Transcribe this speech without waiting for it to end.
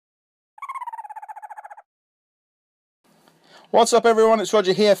What's up everyone, it's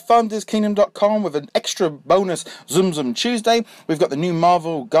Roger here, FunDisKingdom.com with an extra bonus Tsum Tsum Tuesday. We've got the new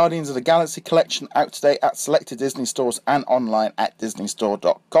Marvel Guardians of the Galaxy collection out today at selected Disney stores and online at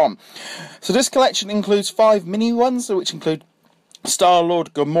disneystore.com. So this collection includes 5 mini ones, which include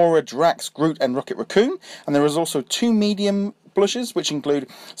Star-Lord, Gamora, Drax, Groot and Rocket Raccoon, and there is also 2 medium plushes which include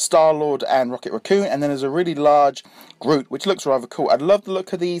Star-Lord and Rocket Raccoon, and then there's a really large Groot which looks rather cool. I love the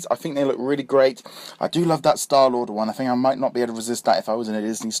look of these, I think they look really great. I do love that Star-Lord one, I think I might not be able to resist that if I was in a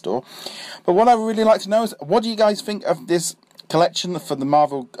Disney store. But what I would really like to know is, what do you guys think of this collection for the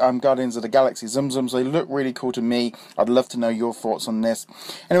Marvel Guardians of the Galaxy Tsum Tsums? They look really cool to me. I'd love to know your thoughts on this.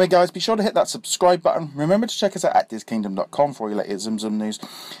 Anyway guys, be sure to hit that subscribe button. Remember to check us out at DisKingdom.com for all your latest Tsum Tsum news,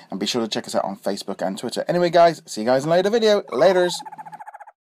 and be sure to check us out on Facebook and Twitter. Anyway guys, see you guys in a later video. Laters.